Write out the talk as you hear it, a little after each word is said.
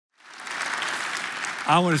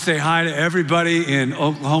I want to say hi to everybody in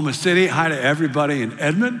Oklahoma City, hi to everybody in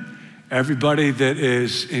Edmond, everybody that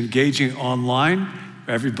is engaging online,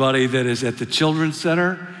 everybody that is at the Children's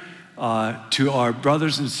Center, to our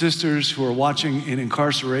brothers and sisters who are watching in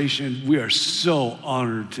incarceration. We are so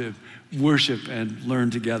honored to worship and learn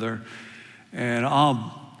together. And I'm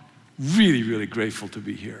really, really grateful to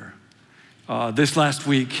be here. This last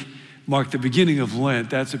week marked the beginning of Lent.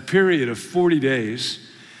 That's a period of 40 days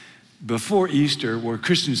before Easter where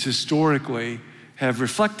Christians historically have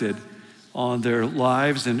reflected on their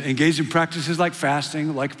lives and engaged in practices like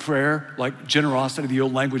fasting, like prayer, like generosity. The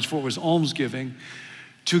old language for it was almsgiving,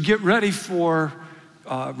 to get ready for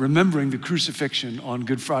remembering the crucifixion on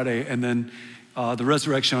Good Friday and then the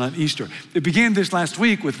resurrection on Easter. It began this last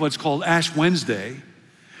week with what's called Ash Wednesday.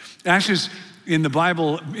 Ashes in the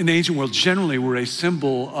Bible, in the ancient world, generally were a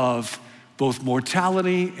symbol of both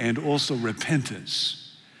mortality and also repentance.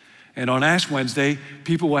 And on Ash Wednesday,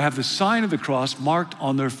 people will have the sign of the cross marked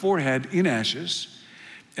on their forehead in ashes.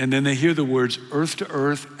 And then they hear the words, earth to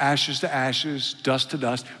earth, ashes to ashes, dust to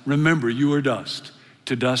dust. Remember, you are dust.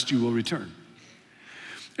 To dust you will return.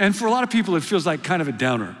 And for a lot of people, it feels like kind of a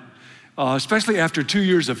downer, especially after 2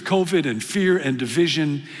 years of COVID and fear and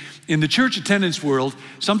division. In the church attendance world,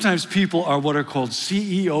 sometimes people are what are called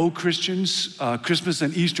CEO Christians, Christmas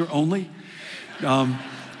and Easter only.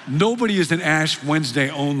 Nobody is an Ash Wednesday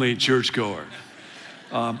only churchgoer.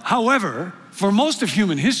 However, for most of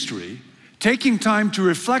human history, taking time to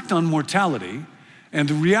reflect on mortality and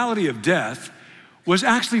the reality of death was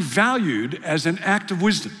actually valued as an act of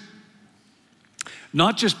wisdom.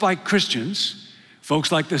 Not just by Christians,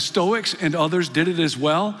 folks like the Stoics and others did it as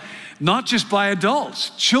well. Not just by adults,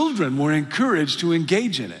 children were encouraged to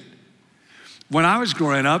engage in it. When I was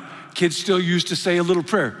growing up, kids still used to say a little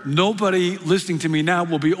prayer. Nobody listening to me now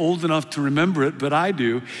will be old enough to remember it, but I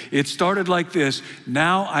do. It started like this: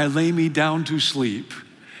 now I lay me down to sleep.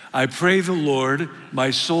 I pray the Lord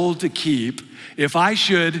my soul to keep. If I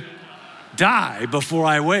should die before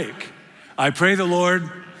I wake, I pray the Lord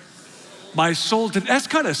my soul to... That's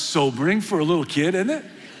kind of sobering for a little kid, isn't it?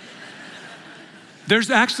 There's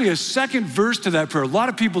actually a second verse to that prayer. A lot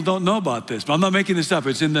of people don't know about this, but I'm not making this up.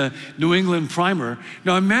 It's in the New England Primer.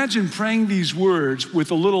 Now imagine praying these words with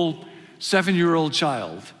a little 7-year-old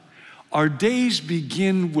child. Our days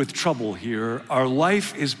begin with trouble here. Our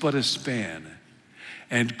life is but a span.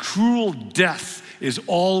 And cruel death is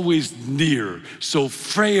always near. So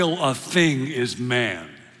frail a thing is man.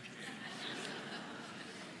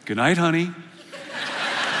 Good night, honey.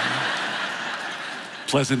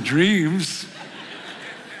 Pleasant dreams.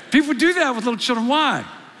 People do that with little children. Why?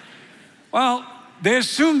 Well, they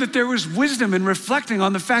assumed that there was wisdom in reflecting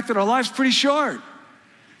on the fact that our life's pretty short.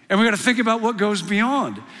 And we got to think about what goes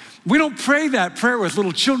beyond. We don't pray that prayer with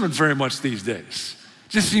little children very much these days. It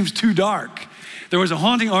just seems too dark. There was a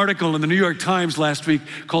haunting article in the New York Times last week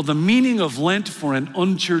called "The Meaning of Lent for an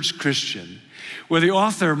Unchurched Christian," where the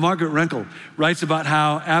author, Margaret Renkel, writes about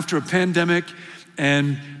how after a pandemic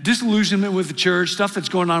and disillusionment with the church, stuff that's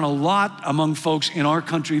going on a lot among folks in our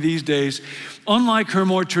country these days, unlike her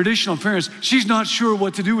more traditional parents, she's not sure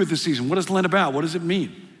what to do with this season. What is Lent about? What does it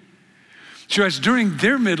mean? She writes, during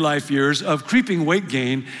their midlife years of creeping weight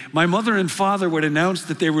gain, my mother and father would announce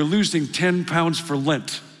that they were losing 10 pounds for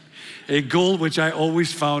Lent, a goal which I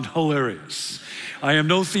always found hilarious. I am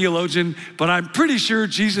no theologian, but I'm pretty sure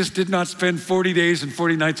Jesus did not spend 40 days and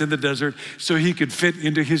 40 nights in the desert so he could fit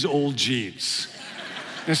into his old jeans.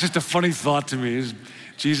 It's just a funny thought to me. Is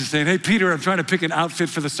Jesus saying, hey, Peter, I'm trying to pick an outfit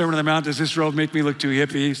for the Sermon on the Mount. Does this robe make me look too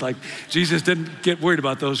hippie? He's like, Jesus didn't get worried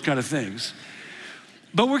about those kind of things.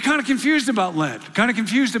 But we're kind of confused about Lent, kind of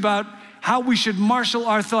confused about how we should marshal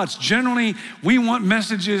our thoughts. Generally, we want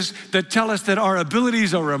messages that tell us that our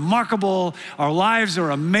abilities are remarkable, our lives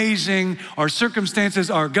are amazing, our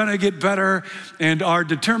circumstances are gonna get better, and our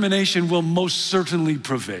determination will most certainly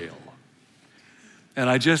prevail. And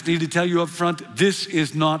I just need to tell you up front, this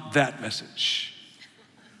is not that message.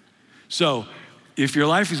 So, if your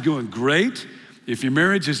life is going great, if your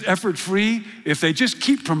marriage is effort-free, if they just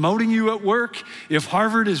keep promoting you at work, if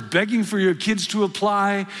Harvard is begging for your kids to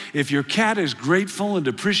apply, if your cat is grateful and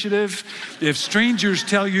appreciative, if strangers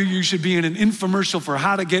tell you you should be in an infomercial for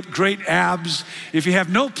how to get great abs, if you have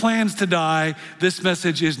no plans to die, this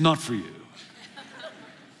message is not for you.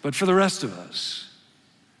 But for the rest of us,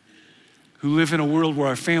 who live in a world where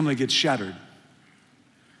our family gets shattered,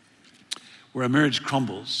 where our marriage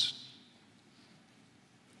crumbles,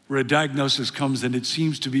 where a diagnosis comes and it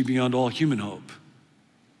seems to be beyond all human hope,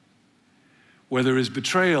 where there is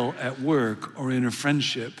betrayal at work or in a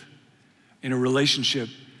friendship, in a relationship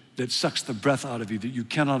that sucks the breath out of you that you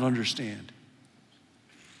cannot understand.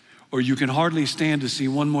 or you can hardly stand to see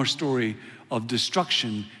one more story of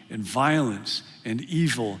destruction and violence and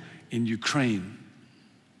evil in Ukraine.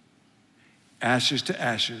 Ashes to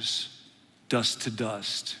ashes, dust to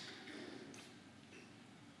dust.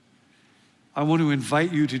 I want to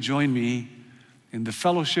invite you to join me in the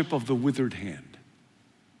fellowship of the withered hand.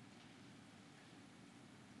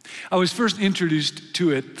 I was first introduced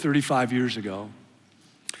to it 35 years ago.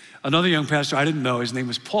 Another young pastor I didn't know, his name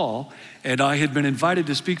was Paul, and I had been invited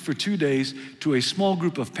to speak for 2 days to a small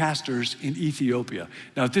group of pastors in Ethiopia.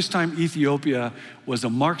 Now, at this time, Ethiopia was a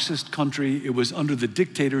Marxist country. It was under the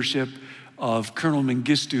dictatorship of Colonel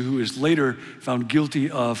Mengistu, who is later found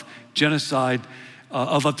guilty of genocide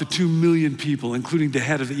of up to 2 million people, including the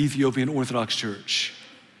head of the Ethiopian Orthodox Church.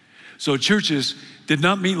 So churches did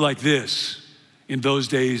not meet like this in those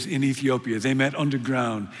days in Ethiopia. They met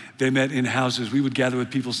underground. They met in houses. We would gather with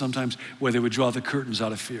people sometimes where they would draw the curtains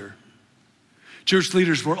out of fear. Church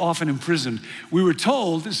leaders were often imprisoned. We were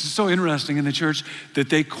told, this is so interesting in the church, that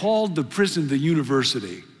they called the prison the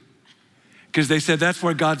university, because they said that's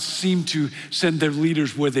where God seemed to send their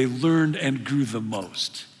leaders, where they learned and grew the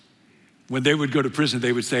most. When they would go to prison,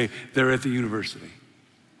 they would say they're at the university.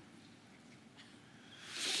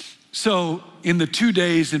 So in the 2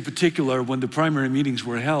 days in particular, when the primary meetings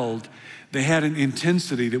were held, they had an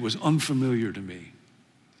intensity that was unfamiliar to me.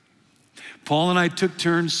 Paul and I took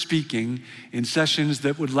turns speaking in sessions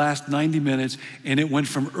that would last 90 minutes, and it went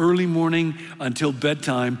from early morning until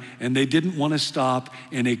bedtime, and they didn't want to stop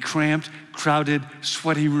in a cramped, crowded,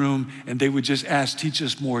 sweaty room, and they would just ask, teach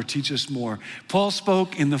us more, teach us more. Paul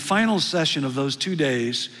spoke in the final session of those 2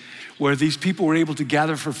 days, where these people were able to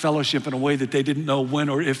gather for fellowship in a way that they didn't know when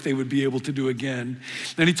or if they would be able to do again.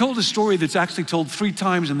 And he told a story that's actually told 3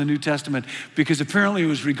 times in the New Testament, because apparently it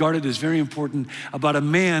was regarded as very important, about a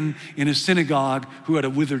man in a synagogue who had a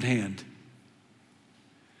withered hand.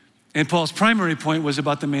 And Paul's primary point was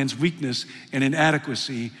about the man's weakness and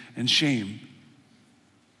inadequacy and shame.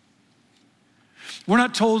 We're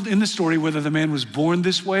not told in the story whether the man was born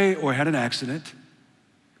this way or had an accident.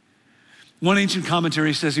 One ancient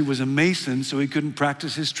commentary says he was a mason, so he couldn't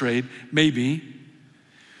practice his trade, maybe.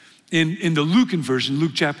 In the Lucan version,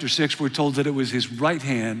 Luke chapter 6, we're told that it was his right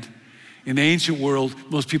hand. In the ancient world,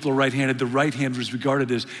 most people are right-handed. The right hand was regarded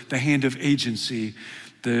as the hand of agency,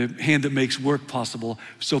 the hand that makes work possible.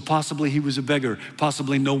 So possibly he was a beggar.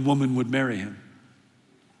 Possibly no woman would marry him.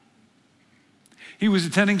 He was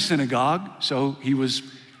attending synagogue, so he was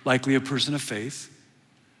likely a person of faith.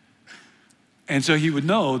 And so he would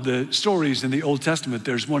know the stories in the Old Testament.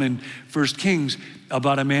 There's one in 1 Kings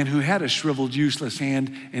about a man who had a shriveled, useless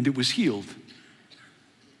hand, and it was healed.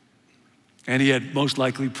 And he had most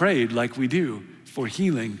likely prayed, like we do, for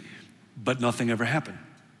healing, but nothing ever happened.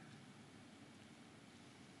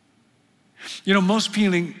 You know, most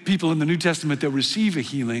people in the New Testament that receive a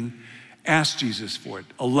healing ask Jesus for it.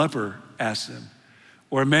 A leper asks him.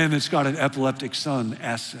 Or a man that's got an epileptic son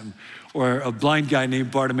asks him. Or a blind guy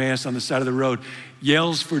named Bartimaeus on the side of the road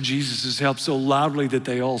yells for Jesus' help so loudly that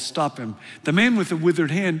they all stop him. The man with the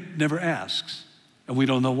withered hand never asks, and we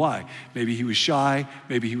don't know why. Maybe he was shy,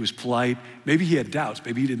 maybe he was polite, maybe he had doubts,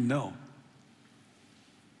 maybe he didn't know.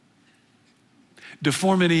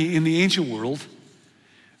 Deformity in the ancient world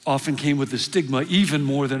often came with a stigma, even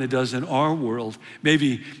more than it does in our world.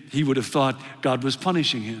 Maybe he would have thought God was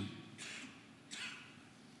punishing him.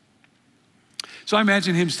 So I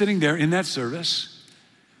imagine him sitting there in that service,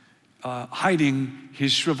 hiding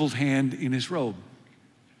his shriveled hand in his robe,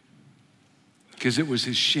 because it was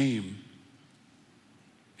his shame.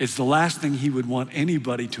 It's the last thing he would want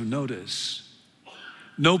anybody to notice.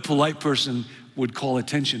 No polite person would call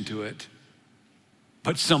attention to it,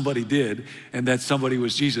 but somebody did, and that somebody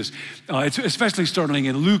was Jesus. It's especially startling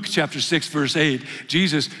in Luke chapter 6, verse 8.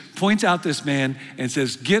 Jesus points out this man and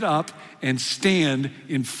says, "Get up and stand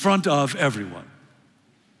in front of everyone."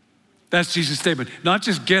 That's Jesus' statement. Not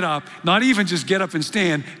just get up, not even just get up and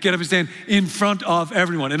stand in front of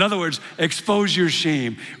everyone. In other words, expose your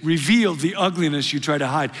shame, reveal the ugliness you try to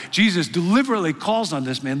hide. Jesus deliberately calls on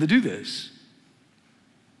this man to do this.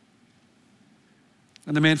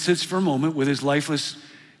 And the man sits for a moment with his lifeless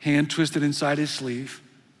hand twisted inside his sleeve.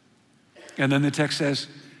 And then the text says,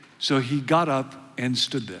 so he got up and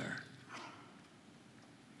stood there.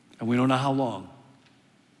 And we don't know how long.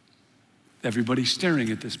 Everybody's staring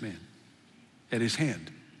at this man, at his hand.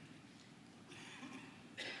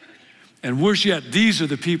 And worse yet, these are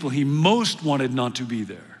the people he most wanted not to be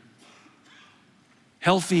there.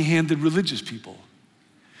 Healthy-handed religious people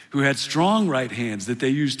who had strong right hands that they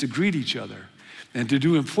used to greet each other. and to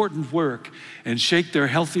do important work and shake their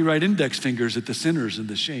healthy right index fingers at the sinners and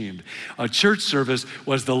the shamed. A church service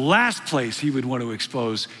was the last place he would want to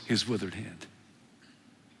expose his withered hand.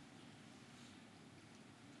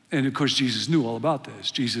 And of course, Jesus knew all about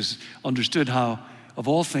this. Jesus understood how, of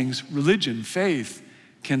all things, religion, faith,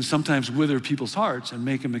 can sometimes wither people's hearts and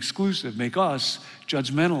make them exclusive, make us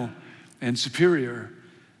judgmental and superior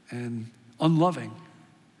and unloving.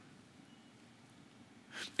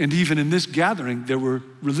 And even in this gathering, there were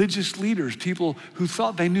religious leaders, people who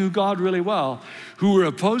thought they knew God really well, who were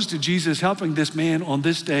opposed to Jesus helping this man on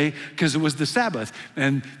this day because it was the Sabbath.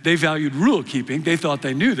 And they valued rule keeping. They thought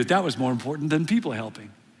they knew that that was more important than people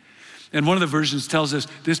helping. And one of the versions tells us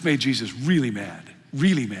this made Jesus really mad,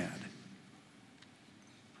 really mad.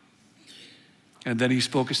 And then he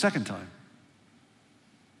spoke a second time.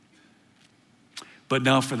 But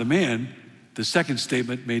now for the man, the second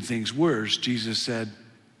statement made things worse. Jesus said,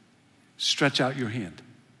 stretch out your hand.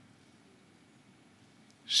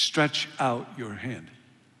 Stretch out your hand.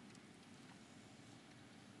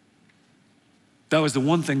 That was the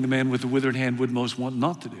one thing the man with the withered hand would most want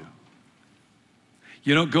not to do.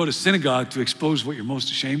 You don't go to synagogue to expose what you're most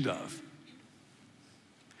ashamed of.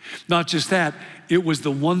 Not just that, it was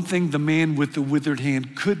the one thing the man with the withered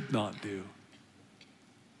hand could not do.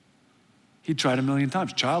 He tried 1,000,000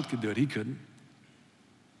 times. Child could do it, he couldn't.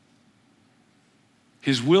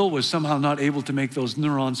 His will was somehow not able to make those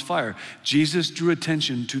neurons fire. Jesus drew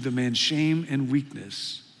attention to the man's shame and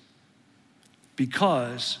weakness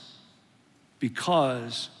because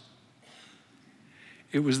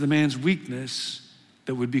it was the man's weakness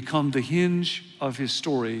that would become the hinge of his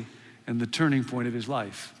story and the turning point of his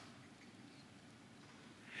life.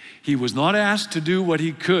 He was not asked to do what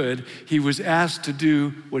he could, he was asked to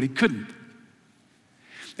do what he couldn't.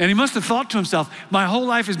 And he must have thought to himself, my whole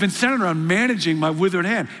life has been centered around managing my withered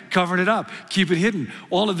hand, covering it up, keep it hidden.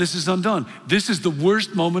 All of this is undone. This is the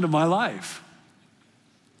worst moment of my life.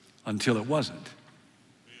 Until it wasn't.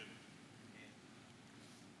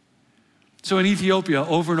 So in Ethiopia,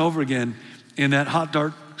 over and over again, in that hot,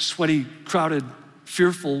 dark, sweaty, crowded,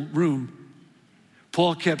 fearful room,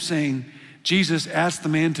 Paul kept saying, Jesus asked the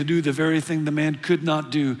man to do the very thing the man could not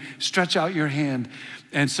do. Stretch out your hand.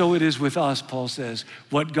 And so it is with us, Paul says.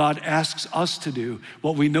 What God asks us to do,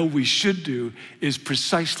 what we know we should do, is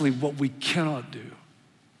precisely what we cannot do.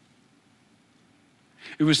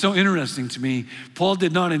 It was so interesting to me. Paul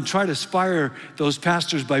did not try to inspire those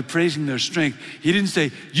pastors by praising their strength. He didn't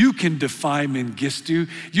say, you can defy Mengistu,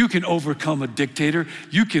 you can overcome a dictator,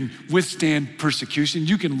 you can withstand persecution,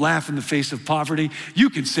 you can laugh in the face of poverty,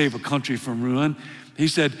 you can save a country from ruin. He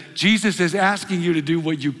said, Jesus is asking you to do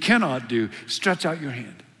what you cannot do. Stretch out your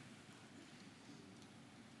hand.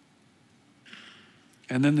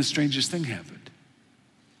 And then the strangest thing happened.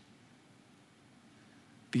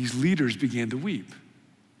 These leaders began to weep.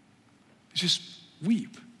 Just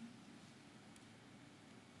weep.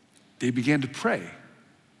 They began to pray.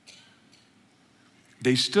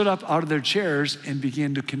 They stood up out of their chairs and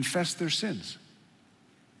began to confess their sins.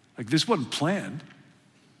 Like this wasn't planned.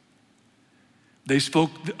 They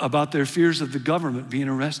spoke about their fears of the government being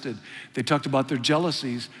arrested. They talked about their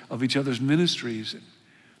jealousies of each other's ministries,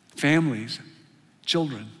 families,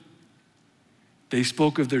 children. They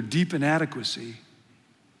spoke of their deep inadequacy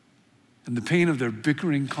and the pain of their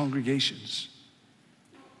bickering congregations.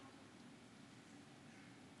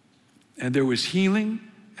 And there was healing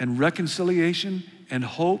and reconciliation and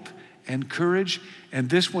hope and courage, and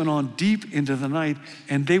this went on deep into the night,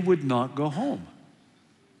 and they would not go home.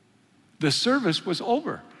 The service was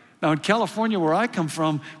over. Now in California, where I come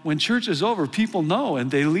from, when church is over, people know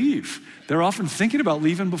and they leave. They're often thinking about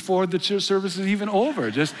leaving before the church service is even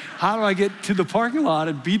over. Just how do I get to the parking lot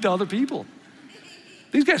and beat the other people?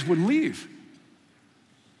 These guys wouldn't leave.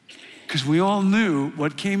 Because we all knew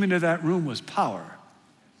what came into that room was power.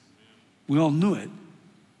 We all knew it.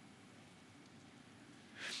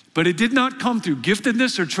 But it did not come through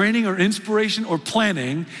giftedness or training or inspiration or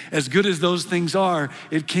planning, as good as those things are.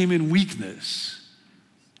 It came in weakness.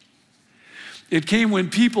 It came when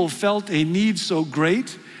people felt a need so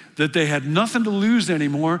great that they had nothing to lose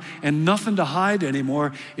anymore and nothing to hide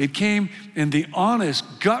anymore. It came in the honest,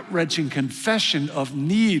 gut-wrenching confession of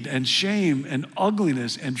need and shame and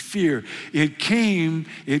ugliness and fear. It came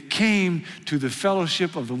to the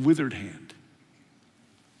fellowship of the withered hand.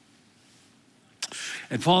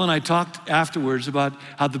 And Paul and I talked afterwards about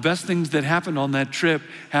how the best things that happened on that trip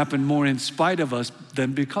happened more in spite of us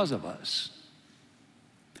than because of us.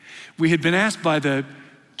 We had been asked by the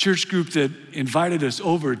church group that invited us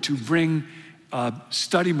over to bring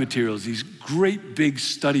study materials, these great big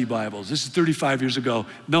study Bibles. This is 35 years ago,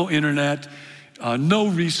 no internet, no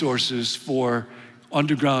resources for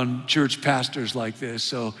underground church pastors like this.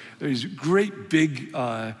 So there's great big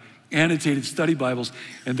annotated study Bibles,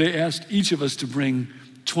 and they asked each of us to bring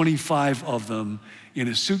 25 of them in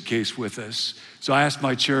a suitcase with us. So I asked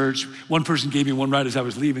my church, one person gave me one right as I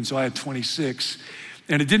was leaving, so I had 26.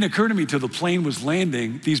 And it didn't occur to me till the plane was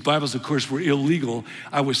landing. These Bibles, of course, were illegal.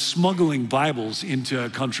 I was smuggling Bibles into a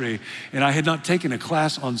country, and I had not taken a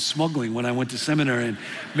class on smuggling when I went to seminary, and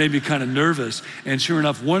made me kind of nervous. And sure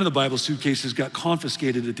enough, one of the Bible suitcases got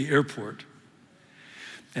confiscated at the airport.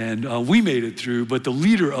 And we made it through, but the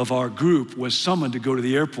leader of our group was summoned to go to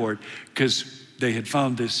the airport because they had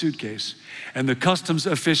found this suitcase. And the customs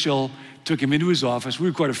official took him into his office. We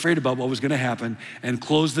were quite afraid about what was going to happen, and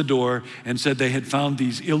closed the door and said they had found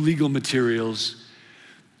these illegal materials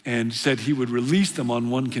and said he would release them on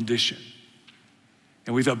one condition.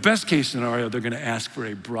 And we thought, best case scenario, they're going to ask for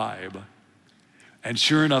a bribe. And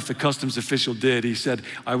sure enough, the customs official did. He said,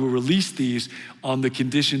 I will release these on the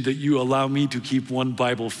condition that you allow me to keep one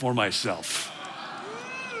Bible for myself.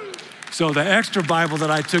 So the extra Bible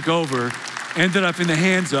that I took over ended up in the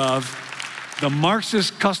hands of the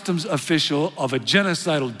Marxist customs official of a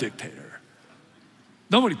genocidal dictator.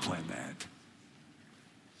 Nobody planned that.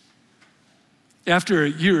 After a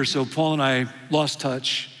year or so, Paul and I lost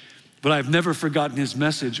touch, but I've never forgotten his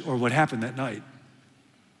message or what happened that night.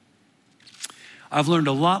 I've learned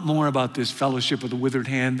a lot more about this fellowship with the withered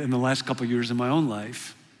hand in the last couple of years in my own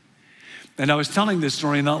life. And I was telling this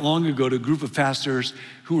story not long ago to a group of pastors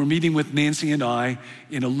who were meeting with Nancy and I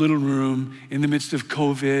in a little room in the midst of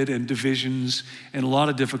COVID and divisions and a lot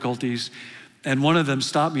of difficulties. And one of them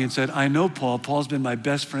stopped me and said, I know Paul. Paul's been my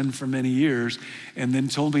best friend for many years. And then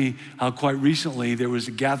told me how quite recently there was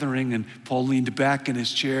a gathering and Paul leaned back in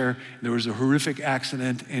his chair. There was a horrific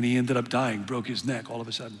accident and he ended up dying, broke his neck all of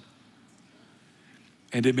a sudden.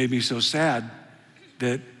 And it made me so sad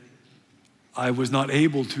that I was not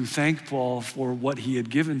able to thank Paul for what he had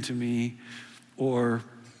given to me or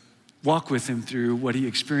walk with him through what he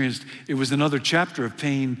experienced. It was another chapter of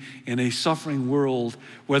pain in a suffering world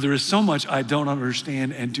where there is so much I don't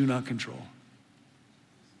understand and do not control.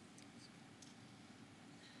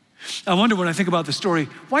 I wonder when I think about the story,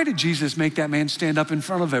 why did Jesus make that man stand up in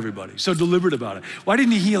front of everybody, so deliberate about it? Why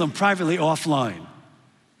didn't he heal him privately offline?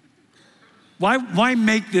 Why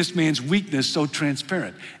make this man's weakness so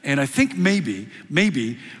transparent? And I think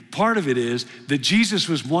maybe part of it is that Jesus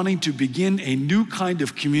was wanting to begin a new kind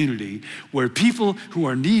of community where people who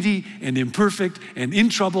are needy and imperfect and in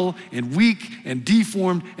trouble and weak and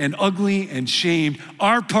deformed and ugly and shamed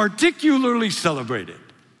are particularly celebrated.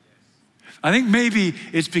 I think maybe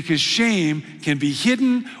it's because shame can be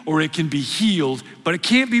hidden or it can be healed, but it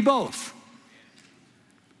can't be both.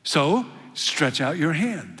 So stretch out your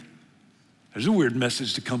hand. There's a weird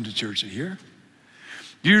message to come to church and hear.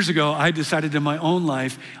 Years ago, I decided in my own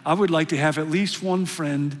life, I would like to have at least one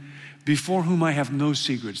friend before whom I have no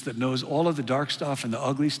secrets, that knows all of the dark stuff and the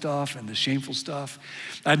ugly stuff and the shameful stuff.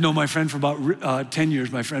 I'd known my friend for about 10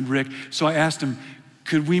 years, my friend Rick, so I asked him,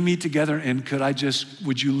 could we meet together and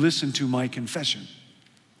would you listen to my confession?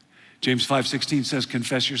 James 5:16 says,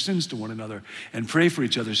 confess your sins to one another and pray for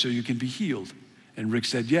each other so you can be healed. And Rick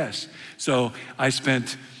said yes. So I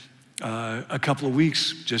spent a couple of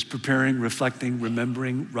weeks just preparing, reflecting,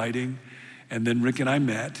 remembering, writing. And then Rick and I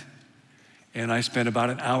met, and I spent about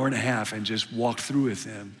an hour and a half and just walked through with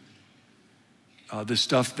him the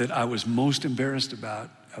stuff that I was most embarrassed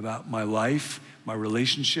about my life, my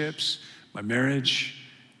relationships, my marriage,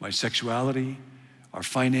 my sexuality, our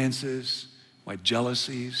finances, my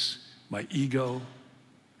jealousies, my ego,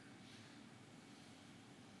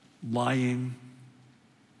 lying.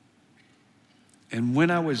 And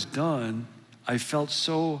when I was done, I felt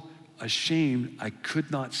so ashamed, I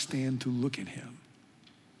could not stand to look at him.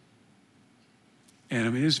 And I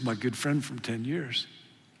mean, this is my good friend from 10 years.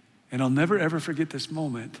 And I'll never, ever forget this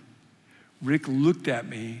moment. Rick looked at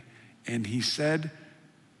me and he said,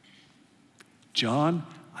 John,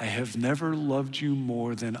 I have never loved you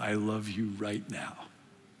more than I love you right now.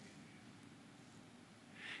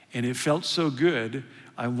 And it felt so good,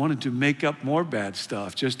 I wanted to make up more bad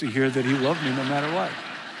stuff just to hear that he loved me no matter what.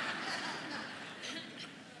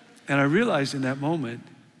 And I realized in that moment,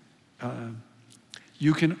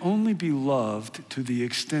 you can only be loved to the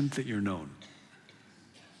extent that you're known.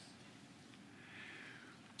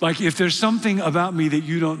 Like if there's something about me that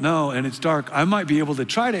you don't know and it's dark, I might be able to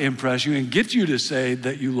try to impress you and get you to say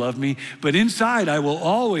that you love me, but inside I will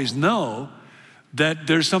always know that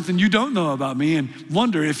there's something you don't know about me and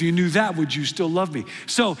wonder if you knew that, would you still love me?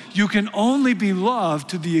 So you can only be loved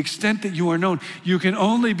to the extent that you are known. You can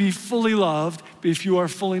only be fully loved if you are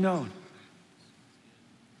fully known.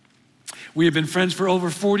 We have been friends for over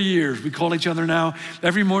 40 years. We call each other now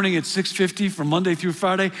every morning at 6:50 from Monday through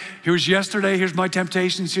Friday. Here's yesterday, here's my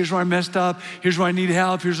temptations, here's where I messed up, here's where I need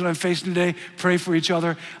help, here's what I'm facing today. Pray for each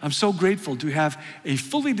other. I'm so grateful to have a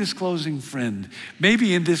fully disclosing friend.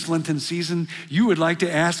 Maybe in this Lenten season, you would like to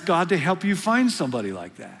ask God to help you find somebody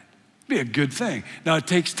like that. Be a good thing. Now it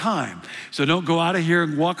takes time. So don't go out of here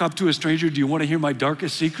and walk up to a stranger. Do you want to hear my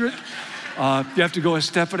darkest secret? You have to go a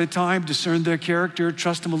step at a time, discern their character,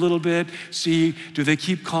 trust them a little bit, see, do they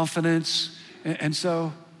keep confidence? And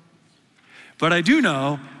so, but I do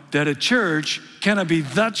know that a church cannot be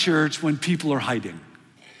the church when people are hiding.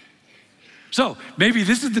 So maybe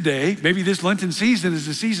this is the day, maybe this Lenten season is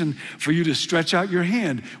the season for you to stretch out your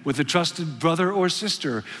hand with a trusted brother or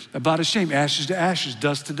sister about a shame, ashes to ashes,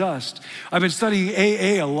 dust to dust. I've been studying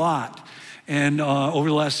AA a lot. And over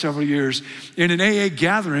the last several years, in an AA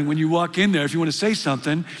gathering, when you walk in there, if you want to say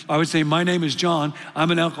something, I would say, my name is John,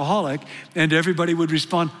 I'm an alcoholic, and everybody would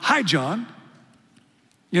respond, hi, John.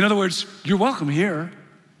 In other words, you're welcome here.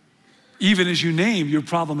 Even as you name your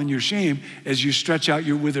problem and your shame, as you stretch out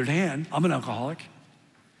your withered hand, I'm an alcoholic.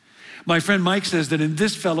 My friend Mike says that in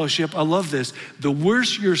this fellowship, I love this, the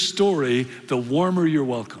worse your story, the warmer your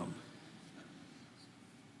welcome.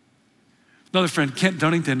 Another friend, Kent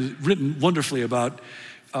Dunnington, has written wonderfully about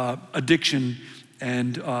addiction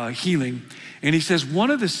and healing. And he says,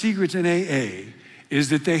 one of the secrets in AA is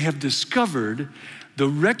that they have discovered the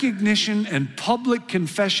recognition and public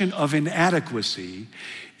confession of inadequacy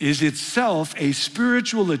is itself a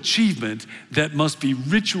spiritual achievement that must be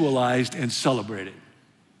ritualized and celebrated.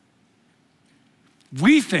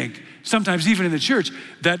 We think, sometimes even in the church,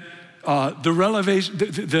 that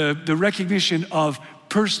the recognition of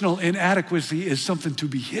personal inadequacy is something to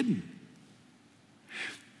be hidden.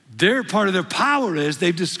 Part of their power is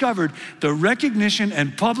they've discovered the recognition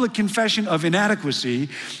and public confession of inadequacy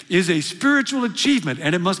is a spiritual achievement,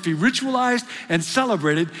 and it must be ritualized and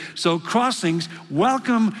celebrated. So Crossings,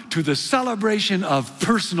 welcome to the celebration of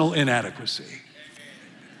personal inadequacy.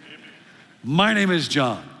 My name is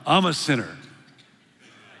John. I'm a sinner.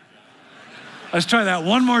 Let's try that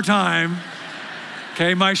one more time.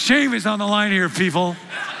 Okay, my shame is on the line here, people.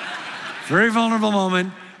 Very vulnerable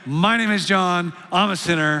moment. My name is John. I'm a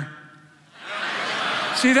sinner.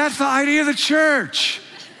 See, that's the idea of the church,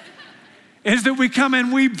 is that we come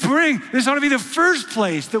and we bring, this ought to be the first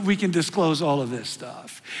place that we can disclose all of this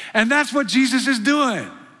stuff. And that's what Jesus is doing.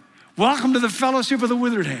 Welcome to the fellowship of the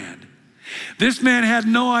withered hand. This man had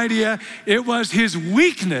no idea it was his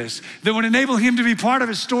weakness that would enable him to be part of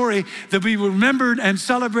a story that we remembered and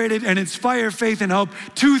celebrated and inspire faith and hope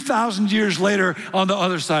 2,000 years later on the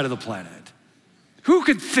other side of the planet. Who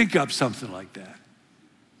could think up something like that?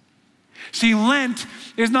 See, Lent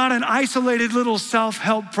is not an isolated little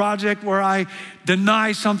self-help project where I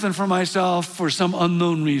deny something for myself for some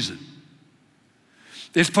unknown reason.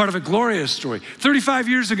 It's part of a glorious story. 35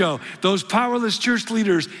 years ago, those powerless church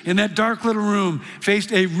leaders in that dark little room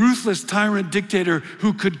faced a ruthless tyrant dictator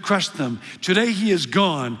who could crush them. Today he is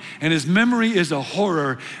gone, and his memory is a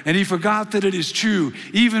horror, and he forgot that it is true,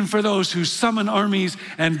 even for those who summon armies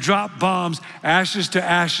and drop bombs, ashes to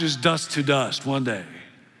ashes, dust to dust, one day.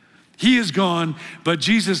 He is gone, but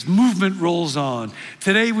Jesus' movement rolls on.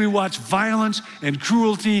 Today we watch violence and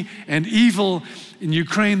cruelty and evil in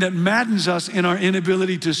Ukraine that maddens us in our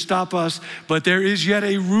inability to stop us, but there is yet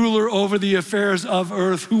a ruler over the affairs of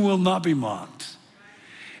earth who will not be mocked.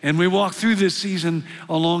 And we walk through this season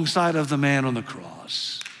alongside of the man on the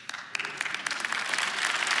cross.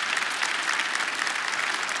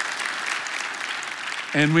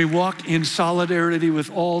 And we walk in solidarity with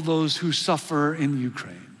all those who suffer in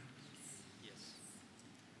Ukraine.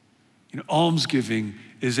 You know, almsgiving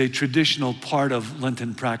is a traditional part of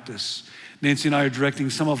Lenten practice. Nancy and I are directing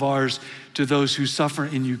some of ours to those who suffer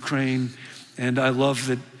in Ukraine, and I love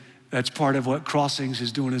that that's part of what Crossings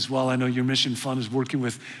is doing as well. I know your mission fund is working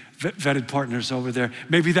with vetted partners over there.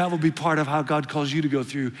 Maybe that will be part of how God calls you to go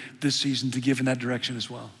through this season to give in that direction as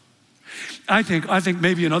well. I think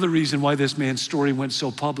maybe another reason why this man's story went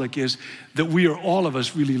so public is that we are all of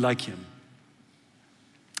us really like him.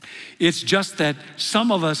 It's just that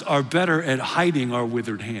some of us are better at hiding our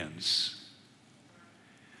withered hands.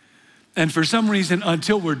 And for some reason,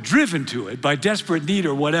 until we're driven to it by desperate need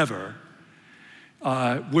or whatever,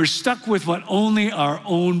 we're stuck with what only our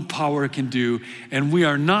own power can do, and we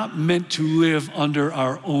are not meant to live under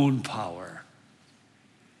our own power.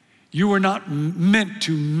 You are not meant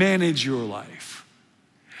to manage your life.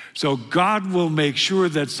 So God will make sure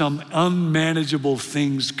that some unmanageable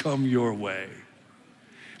things come your way.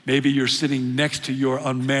 Maybe you're sitting next to your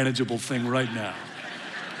unmanageable thing right now.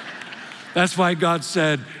 That's why God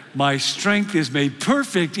said, My strength is made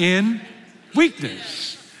perfect in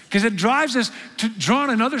weakness. Because it drives us to draw on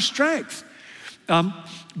another strength.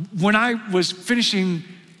 When I was finishing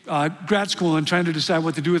grad school and trying to decide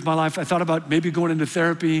what to do with my life, I thought about maybe going into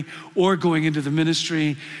therapy or going into the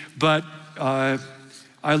ministry. But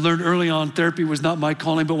I learned early on therapy was not my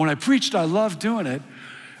calling. But when I preached, I loved doing it.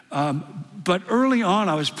 But early on,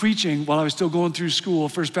 I was preaching while I was still going through school,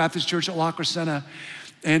 First Baptist Church at La Crescenta.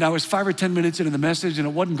 And I was 5 or 10 minutes into the message and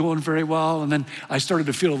it wasn't going very well. And then I started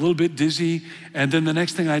to feel a little bit dizzy. And then the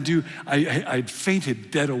next thing I do, I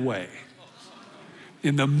fainted dead away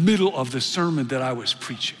in the middle of the sermon that I was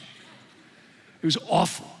preaching. It was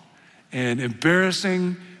awful and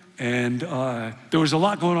embarrassing. And there was a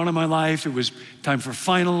lot going on in my life. It was time for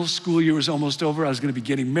finals. School year was almost over. I was going to be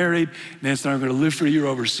getting married. Nancy and I were going to live for a year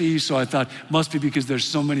overseas. So I thought, must be because there's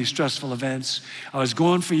so many stressful events. I was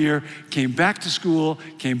gone for a year, came back to school,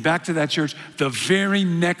 came back to that church. The very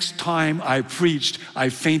next time I preached, I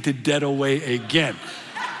fainted dead away again.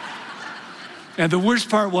 And the worst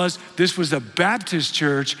part was, this was a Baptist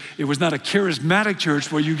church. It was not a charismatic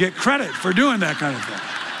church where you get credit for doing that kind of thing.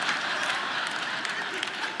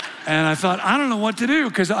 And I thought, I don't know what to do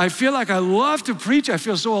because I feel like I love to preach. I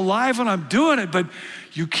feel so alive when I'm doing it, but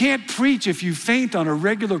you can't preach if you faint on a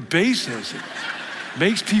regular basis. It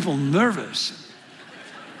makes people nervous.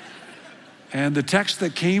 And the text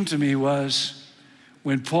that came to me was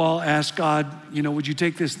when Paul asked God, would you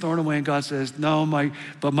take this thorn away? And God says, no,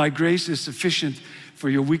 but my grace is sufficient for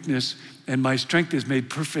your weakness and my strength is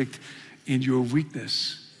made perfect in your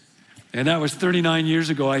weakness. And that was 39 years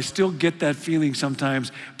ago. I still get that feeling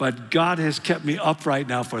sometimes, but God has kept me upright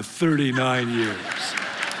now for 39 years.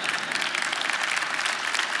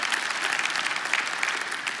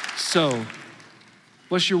 So,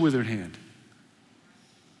 what's your withered hand?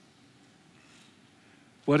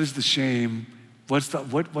 What is the shame?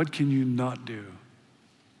 What can you not do?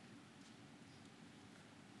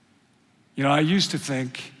 I used to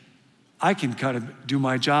think I can kind of do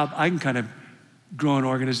my job. I can kind of grow an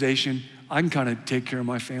organization. I can kind of take care of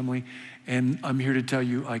my family. And I'm here to tell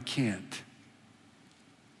you I can't.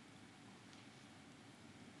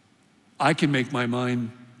 I can make my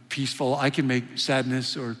mind peaceful. I can make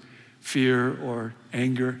sadness or fear or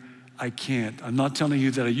anger. I can't. I'm not telling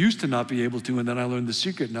you that I used to not be able to and then I learned the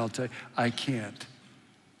secret and I'll tell you, I can't.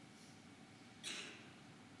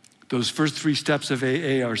 Those first 3 steps of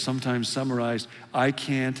AA are sometimes summarized. I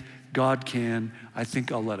can't, God can, I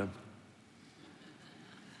think I'll let him.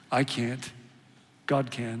 I can't,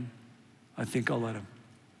 God can, I think I'll let him.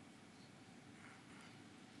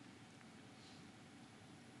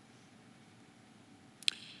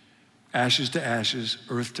 Ashes to ashes,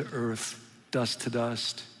 earth to earth, dust to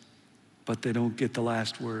dust, but they don't get the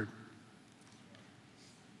last word.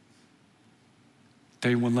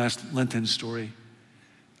 Tell you one last Lenten story.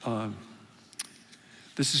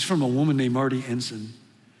 This is from a woman named Marty Ensign.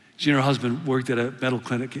 She and her husband worked at a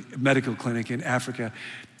medical clinic in Africa.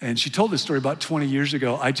 And she told this story about 20 years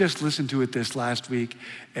ago. I just listened to it this last week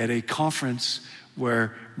at a conference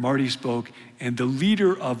where Marty spoke. And the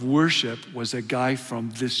leader of worship was a guy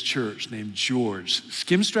from this church named George.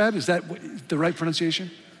 Skimstrad, is that the right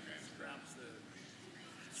pronunciation?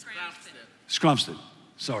 Scromstead,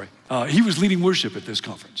 sorry. He was leading worship at this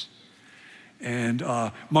conference. And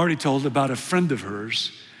Marty told about a friend of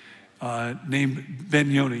hers named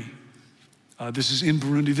Benyoni. This is in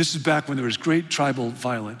Burundi. This is back when there was great tribal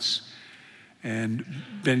violence. And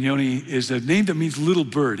Benyoni is a name that means little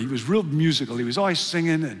bird. He was real musical. He was always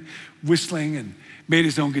singing and whistling and made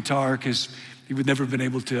his own guitar because he would never have been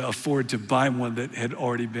able to afford to buy one that had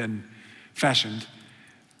already been fashioned.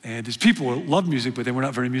 And his people loved music, but they were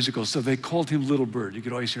not very musical, so they called him Little Bird. You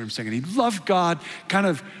could always hear him singing. He loved God, kind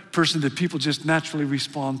of person that people just naturally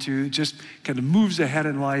respond to, just kind of moves ahead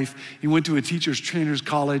in life. He went to a teacher's trainer's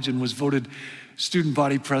college and was voted student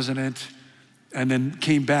body president, and then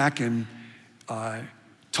came back and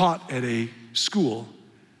taught at a school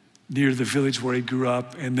near the village where he grew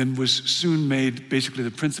up, and then was soon made basically the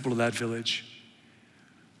principal of that village.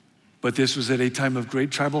 But this was at a time of great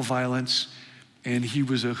tribal violence, and he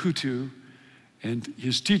was a Hutu, and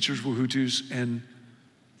his teachers were Hutus, and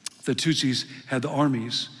the Tutsis had the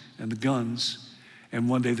armies and the guns, and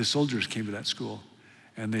one day the soldiers came to that school,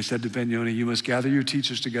 and they said to Benyoni, you must gather your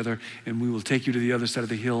teachers together, and we will take you to the other side of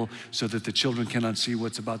the hill so that the children cannot see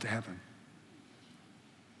what's about to happen.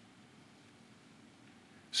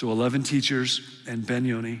 So 11 teachers and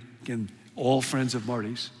Benyoni, again, all friends of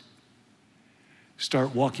Marty's,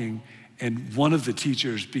 start walking, and one of the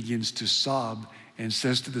teachers begins to sob and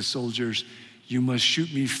says to the soldiers, you must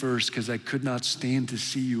shoot me first because I could not stand to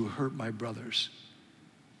see you hurt my brothers.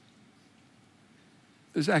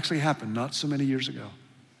 This actually happened not so many years ago.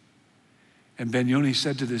 And Benoni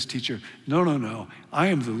said to this teacher, no, I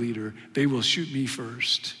am the leader. They will shoot me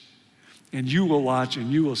first. And you will watch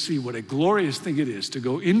and you will see what a glorious thing it is to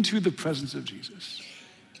go into the presence of Jesus.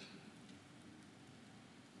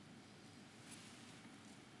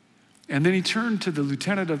 And then he turned to the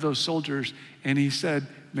lieutenant of those soldiers and he said,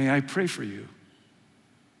 may I pray for you?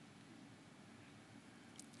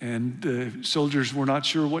 And the soldiers were not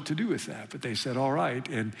sure what to do with that, but they said, all right.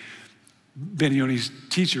 And Benoni's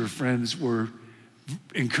teacher friends were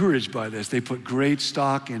encouraged by this. They put great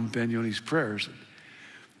stock in Benoni's prayers.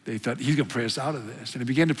 They thought, he's going to pray us out of this. And he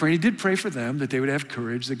began to pray. He did pray for them, that they would have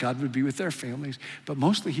courage, that God would be with their families. But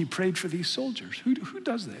mostly he prayed for these soldiers. Who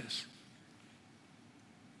does this?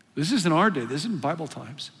 This isn't our day. This isn't Bible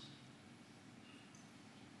times.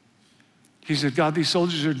 He said, God, these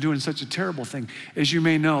soldiers are doing such a terrible thing. As you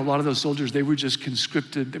may know, a lot of those soldiers, they were just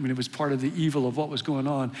conscripted. I mean, it was part of the evil of what was going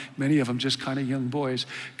on. Many of them just kind of young boys.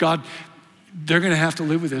 God, they're going to have to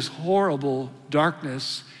live with this horrible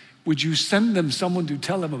darkness. Would you send them someone to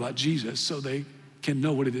tell them about Jesus so they can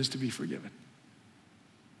know what it is to be forgiven?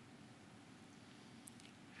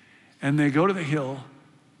 And they go to the hill,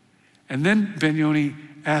 and then Benoni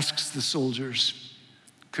asks the soldiers,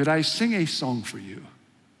 could I sing a song for you?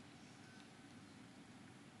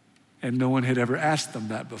 And no one had ever asked them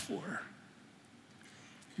that before.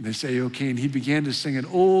 And they say, okay, and he began to sing an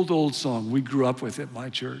old song. We grew up with at my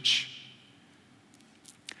church.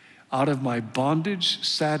 Out of my bondage,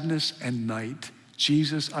 sadness, and night,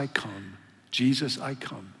 Jesus, I come. Jesus, I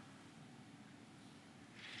come.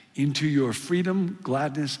 Into your freedom,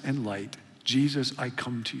 gladness, and light, Jesus, I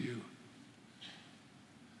come to you.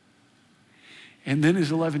 And then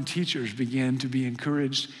his 11 teachers began to be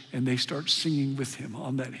encouraged, and they start singing with him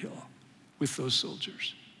on that hill with those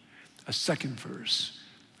soldiers. A second verse,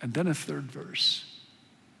 and then a third verse.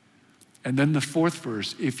 And then the fourth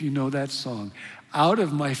verse, if you know that song. Out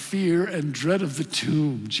of my fear and dread of the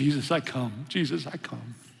tomb, Jesus, I come. Jesus, I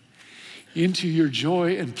come. Into your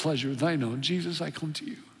joy and pleasure, thine own. Jesus, I come to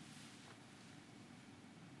you.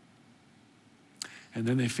 And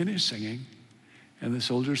then they finished singing, and the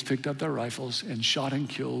soldiers picked up their rifles and shot and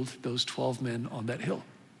killed those 12 men on that hill.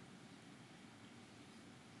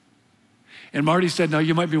 And Marty said, now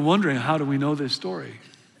you might be wondering, how do we know this story?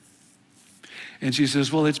 And she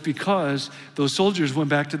says, well, it's because those soldiers went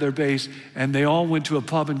back to their base and they all went to a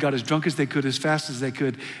pub and got as drunk as they could, as fast as they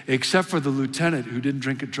could, except for the lieutenant who didn't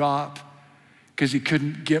drink a drop because he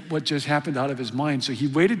couldn't get what just happened out of his mind. So he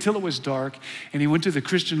waited till it was dark and he went to the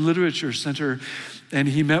Christian Literature Center and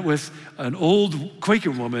he met with an old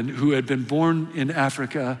Quaker woman who had been born in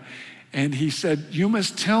Africa. And he said, you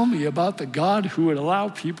must tell me about the God who would allow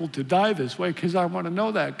people to die this way because I want to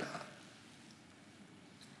know that God.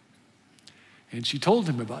 And she told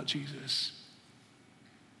him about Jesus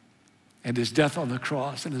and his death on the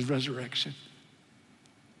cross and his resurrection.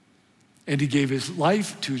 And he gave his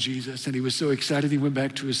life to Jesus, and he was so excited he went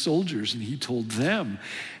back to his soldiers and he told them,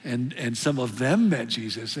 and some of them met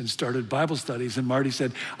Jesus and started Bible studies. And Marty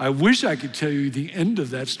said, I wish I could tell you the end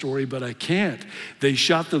of that story, but I can't. They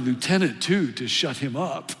shot the lieutenant too to shut him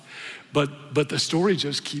up. But the story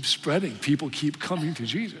just keeps spreading. People keep coming to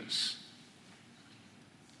Jesus.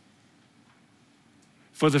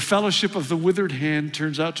 For the fellowship of the withered hand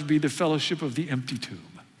turns out to be the fellowship of the empty tomb.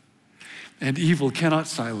 And evil cannot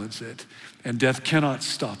silence it, and death cannot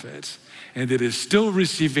stop it. And it is still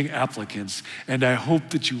receiving applicants, and I hope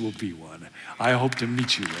that you will be one. I hope to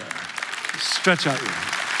meet you there. Stretch out your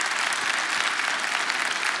hand.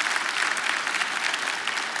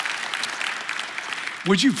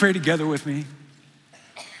 Would you pray together with me?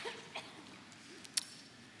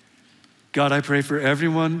 God, I pray for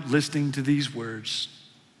everyone listening to these words.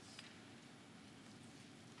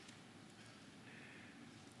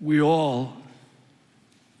 We all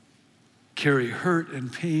carry hurt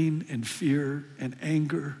and pain and fear and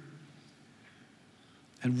anger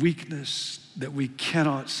and weakness that we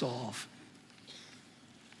cannot solve.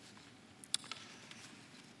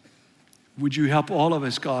 Would you help all of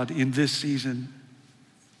us, God, in this season,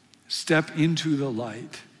 step into the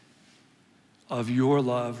light of your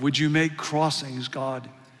love? Would you make crossings, God,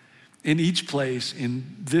 in each place,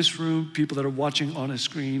 in this room, people that are watching on a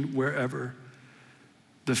screen, wherever,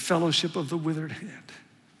 the fellowship of the withered hand,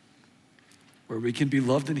 where we can be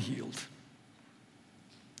loved and healed.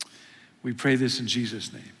 We pray this in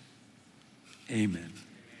Jesus' name. Amen.